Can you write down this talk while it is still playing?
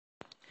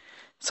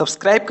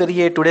Subscribe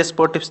करिए today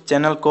sport tips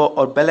channel को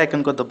और बेल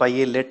आइकन को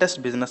दबाइए लेटेस्ट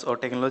बिजनेस और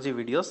टेक्नोलॉजी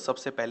वीडियोस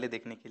सबसे पहले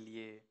देखने के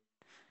लिए।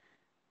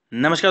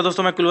 नमस्कार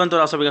दोस्तों, मैं कुलवंत और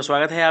आप सभी का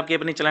स्वागत है आपके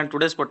अपनी चैनल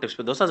टुडे स्पोर्ट टिप्स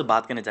पे। दोस्तों आज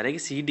बात करने जा रहे हैं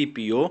कि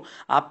सीडीपीओ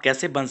आप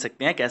कैसे बन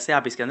सकते हैं, कैसे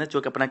आप इसके अंदर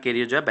जो कि अपना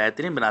करियर जो है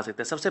बेहतरीन बना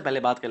सकते हैं। सबसे पहले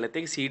बात कर लेते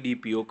हैं कि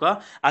सीडीपीओ का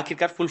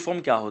आखिरकार फुल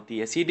फॉर्म क्या होती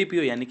है।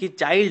 सीडीपीओ यानी कि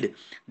चाइल्ड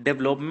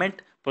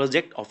डेवलपमेंट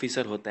प्रोजेक्ट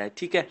ऑफिसर होता है,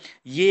 ठीक है।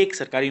 ये एक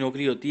सरकारी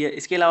नौकरी होती है।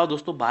 इसके अलावा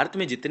दोस्तों भारत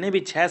में जितने भी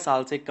 6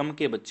 साल से कम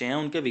के बच्चे हैं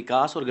उनके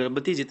विकास और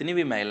गर्भवती जितनी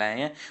भी महिलाएं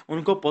हैं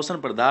उनको पोषण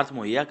पदार्थ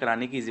मुहैया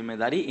कराने की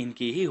जिम्मेदारी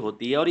इनकी ही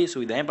होती है और ये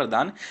सुविधाएं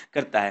प्रदान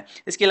करता है।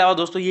 इसके अलावा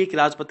दोस्तों ये एक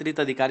राजपत्रित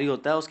अधिकारी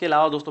होता है। उसके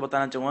अलावा दोस्तों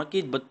बताना चाहूँगा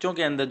कि बच्चों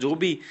के अंदर जो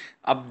भी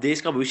अब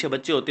देश का भविष्य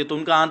बच्चे होते हैं तो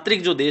उनका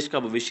आंतरिक जो देश का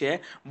भविष्य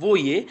है वो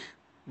ये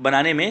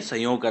बनाने में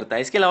सहयोग करता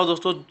है। इसके अलावा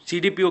दोस्तों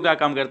सीडीपीओ क्या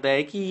काम करता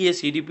है कि ये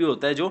सीडीपीओ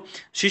होता है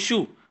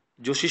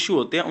जो शिशु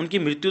होते हैं उनकी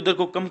मृत्यु दर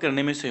को कम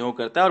करने में सहयोग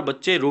करता है और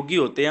बच्चे रोगी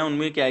होते हैं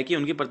उनमें क्या है कि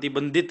उनकी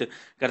प्रतिबंधित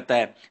करता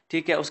है,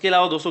 ठीक है। उसके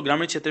अलावा दोस्तों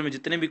ग्रामीण क्षेत्र में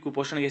जितने भी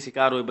कुपोषण के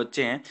शिकार हुए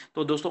बच्चे हैं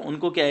तो दोस्तों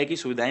उनको क्या है कि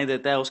सुविधाएं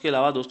देता है। उसके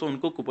अलावा दोस्तों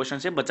उनको कुपोषण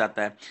से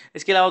बचाता है।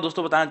 इसके अलावा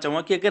दोस्तों बताना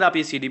चाहूँगा कि अगर आप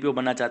ये सीडीपीओ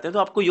बनना चाहते हैं तो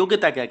आपको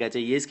योग्यता क्या क्या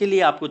चाहिए। इसके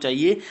लिए आपको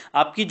चाहिए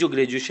आपकी जो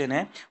ग्रेजुएशन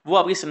है वो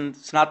आपकी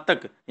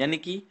स्नातक यानी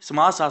कि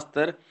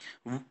समाजशास्त्र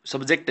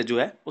सब्जेक्ट जो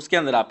है उसके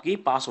अंदर आपकी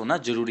पास होना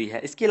जरूरी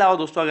है। इसके अलावा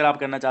दोस्तों अगर आप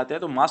करना चाहते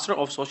हैं तो मास्टर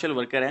ऑफ सोशल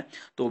वर्कर है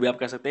तो भी आप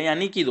कर सकते हैं,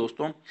 यानी कि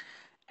दोस्तों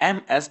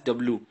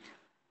MSW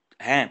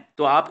हैं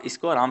तो आप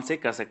इसको आराम से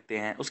कर सकते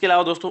हैं। उसके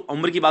अलावा दोस्तों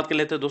उम्र की बात कर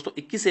लेते हैं दोस्तों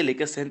 21 से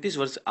लेकर 37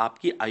 वर्ष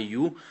आपकी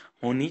आयु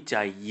होनी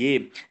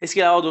चाहिए।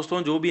 इसके अलावा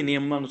दोस्तों जो भी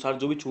नियम अनुसार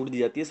जो भी छूट दी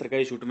जाती है,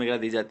 सरकारी छूट वगैरह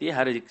दी जाती है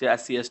हर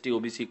SC ST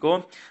OBC को,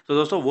 तो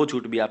दोस्तों वो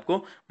छूट भी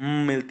आपको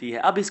मिलती है।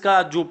 अब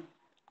इसका जो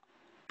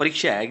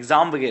परीक्षा है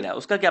एग्जाम वगैरह है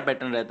उसका क्या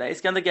पैटर्न रहता है।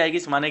 इसके अंदर क्या है कि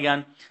सामान्य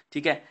ज्ञान,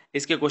 ठीक है,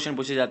 इसके क्वेश्चन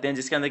पूछे जाते हैं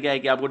जिसके अंदर क्या है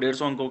कि आपको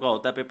 150 अंकों का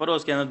होता है पेपर और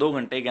उसके अंदर 2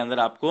 घंटे के अंदर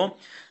आपको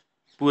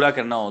पूरा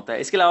करना होता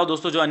है। इसके अलावा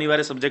दोस्तों जो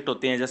अनिवार्य सब्जेक्ट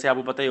होते हैं जैसे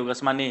आपको पता ही होगा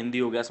सामान्य हिंदी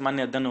हो गया,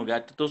 सामान्य अध्ययन हो गया,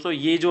 तो दोस्तों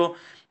ये जो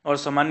और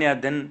सामान्य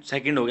अध्ययन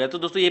सेकंड हो गया, तो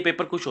दोस्तों ये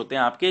पेपर कुछ होते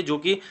हैं आपके जो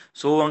कि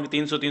 100 अंक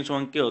 300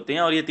 अंक के होते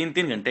हैं और ये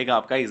 3-3 घंटे का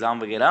आपका एग्जाम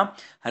वगैरह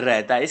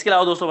रहता है। इसके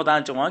अलावा दोस्तों बताना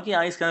चाहूँगा कि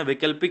हाँ इसके अंदर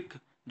वैकल्पिक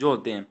जो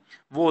होते हैं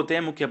वो होते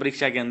हैं मुख्य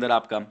परीक्षा के अंदर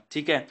आपका,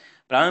 ठीक है,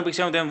 प्रारंभिक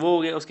परीक्षा होते हैं वो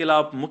हो गए। उसके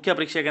अलावा मुख्य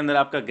परीक्षा के अंदर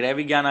आपका गृह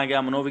विज्ञान आ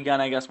गया,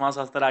 मनोविज्ञान आ गया,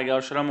 समाजशास्त्र आ गया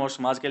और श्रम और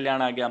समाज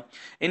कल्याण आ गया।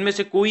 इनमें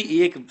से कोई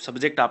एक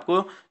सब्जेक्ट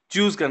आपको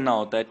चूज करना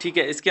होता है, ठीक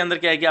है। इसके अंदर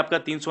क्या है कि आपका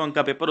 300 अंक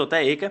का पेपर होता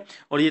है एक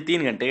और ये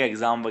 3 घंटे का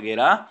एग्जाम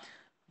वगैरह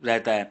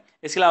रहता है।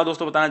 इसके अलावा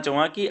दोस्तों बताना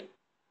चाहूँगा कि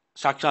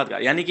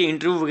साक्षात्कार यानी कि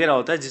इंटरव्यू वगैरह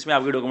होता है जिसमें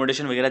आपकी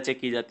डॉक्यूमेंटेशन वगैरह चेक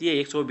की जाती है।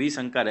 120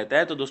 अंक का रहता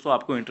है तो दोस्तों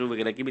आपको इंटरव्यू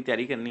वगैरह की भी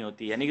तैयारी करनी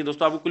होती है। यानी कि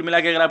दोस्तों आपको कुल मिला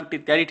के अगर आप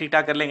तैयारी ठीक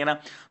ठाक कर लेंगे ना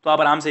तो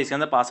आप आराम से इसके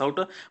अंदर पास आउट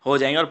हो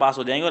जाएंगे और पास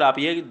हो जाएंगे और आप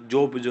ये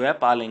जॉब जो है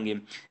पा लेंगे।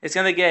 इसके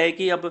अंदर क्या है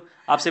कि अब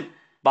आपसे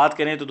बात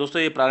करें तो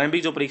दोस्तों ये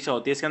प्रारंभिक जो परीक्षा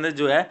होती है इसके अंदर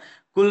जो है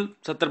कुल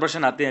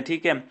 70% आते हैं,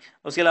 ठीक है।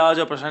 उसके अलावा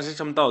जो प्रशासनिक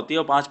क्षमता होती है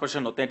वो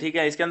 5% होते हैं, ठीक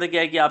है। इसके अंदर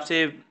क्या है कि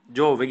आपसे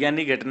जो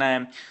वैज्ञानिक घटना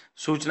है,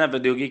 सूचना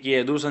प्रौद्योगिकी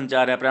है,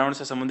 दूरसंचार है, पर्यावरण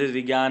से संबंधित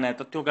विज्ञान है,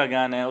 तथ्यों का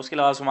ज्ञान है, उसके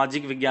अलावा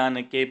सामाजिक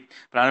विज्ञान के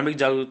प्रारंभिक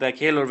जागरूकता है,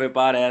 खेल और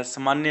व्यापार है,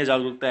 सामान्य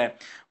जागरूकता है,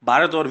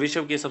 भारत और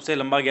विश्व की सबसे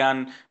लंबा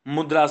ज्ञान,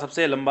 मुद्रा,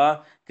 सबसे लंबा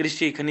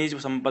कृषि, खनिज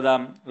संपदा,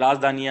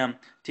 राजधानियाँ,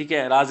 ठीक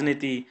है,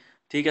 राजनीति,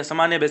 ठीक है,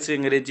 सामान्य बेसिक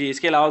अंग्रेजी।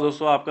 इसके अलावा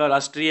दोस्तों आपका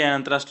राष्ट्रीय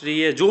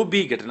अंतर्राष्ट्रीय जो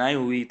भी घटनाएं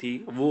हुई थी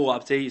वो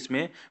आपसे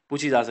इसमें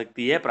पूछी जा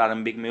सकती है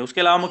प्रारंभिक में।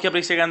 उसके अलावा मुख्य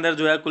परीक्षा के अंदर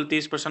जो है कुल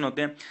 30%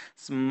 होते हैं।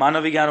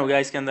 मानव विज्ञान हो गया,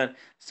 इसके अंदर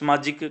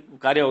सामाजिक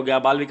कार्य हो गया,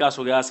 बाल विकास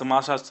हो गया,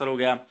 समाजशास्त्र हो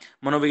गया,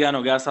 मनोविज्ञान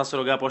हो गया, शास्त्र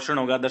हो गया, पोषण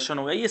हो गया, दर्शन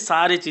हो गया, ये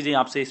सारी चीज़ें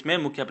आपसे इसमें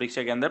मुख्य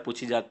परीक्षा के अंदर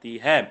पूछी जाती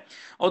है।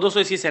 और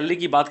दोस्तों इसकी सैलरी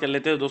की बात कर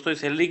लेते हैं। दोस्तों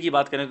सैलरी की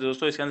बात करें तो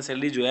दोस्तों इसके अंदर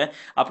सैलरी जो है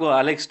आपको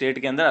अलग स्टेट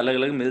के अंदर अलग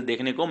अलग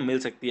देखने को मिल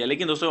सकती है।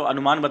 लेकिन दोस्तों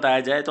अनुमान बताया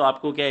जाए तो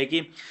आपको क्या है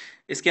कि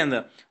इसके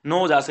अंदर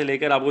 9,000 से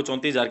लेकर आपको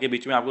 34,000 के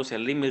बीच में आपको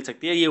सैलरी मिल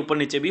सकती है। ये ऊपर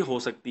नीचे भी हो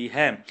सकती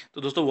है,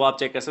 तो दोस्तों वो आप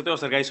चेक कर सकते हो और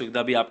सरकारी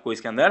सुविधा भी आपको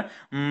इसके अंदर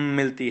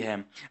मिलती है।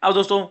 अब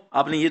दोस्तों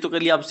आपने ये तो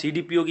कर लिया, आप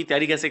सीडीपीओ की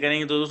तैयारी कैसे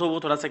करेंगे तो दोस्तों वो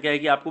थोड़ा सा क्या है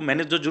कि आपको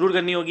मेहनत जो जरूर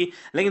करनी होगी।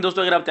 लेकिन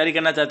दोस्तों अगर आप तैयारी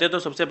करना चाहते हैं तो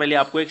सबसे पहले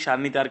आपको एक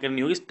सारणी तैयार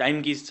करनी होगी,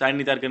 टाइम की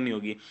सारणी तैयार करनी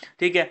होगी,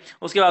 ठीक है।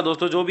 उसके बाद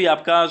दोस्तों जो भी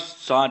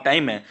आपका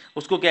टाइम है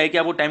उसको क्या है कि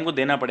आपको टाइम को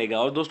देना पड़ेगा।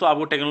 और दोस्तों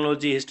आपको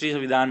टेक्नोलॉजी, हिस्ट्री,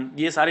 संविधान,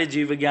 ये सारे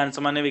जीव विज्ञान,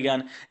 सामान्य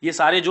विज्ञान, ये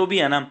सारे जो भी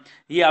है ना,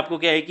 ये आपको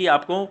क्या है कि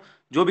आपको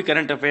जो भी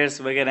करंट अफेयर्स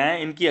वगैरह हैं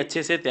इनकी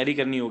अच्छे से तैयारी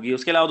करनी होगी।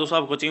 उसके अलावा दोस्तों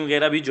आप कोचिंग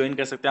वगैरह भी ज्वाइन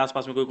कर सकते हैं,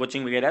 आसपास में कोई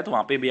कोचिंग वगैरह है तो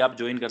वहाँ पे भी आप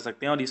ज्वाइन कर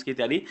सकते हैं और इसकी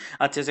तैयारी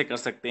अच्छे से कर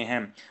सकते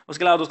हैं।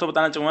 उसके अलावा दोस्तों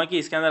बताना चाहूँगा कि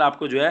इसके अंदर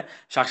आपको जो है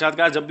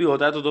साक्षात्कार जब भी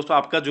होता है तो दोस्तों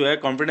आपका जो है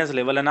कॉन्फिडेंस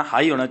लेवल है ना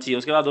हाई होना चाहिए।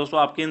 उसके बाद दोस्तों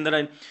आपके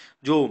अंदर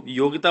जो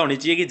योग्यता होनी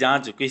चाहिए कि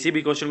जांच, किसी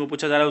भी क्वेश्चन को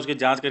पूछा जा रहा है उसकी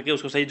जांच करके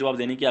उसको सही जवाब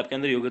देने की आपके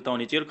अंदर योग्यता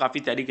होनी चाहिए और काफ़ी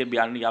तैयारी के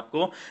बयान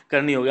आपको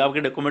करनी होगी। आपके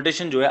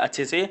डॉक्यूमेंटेशन जो है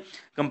अच्छे से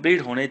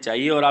कंप्लीट होने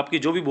चाहिए और आपकी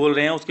जो भी बोल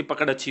रहे हैं उसकी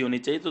पकड़ अच्छी होनी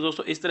चाहिए। तो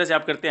दोस्तों इस तरह से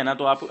आप करते हैं ना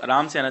तो आप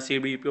आराम से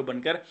CDPO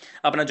बनकर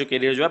अपना जो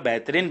करियर जो है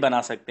बेहतरीन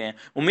बना सकते हैं।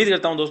 उम्मीद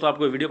करता हूं दोस्तों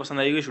आपको वीडियो पसंद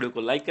आएगी। वीडियो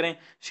को लाइक करें,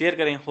 शेयर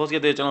करें, हो सके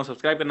तो चैनल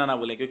सब्सक्राइब करना ना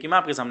भूलें क्योंकि मैं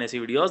आपके सामने ऐसी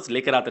वीडियोस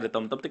लेकर आते रहता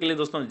हूं। तब तक के लिए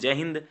दोस्तों जय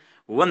हिंद,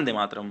 वंदे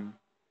मातरम।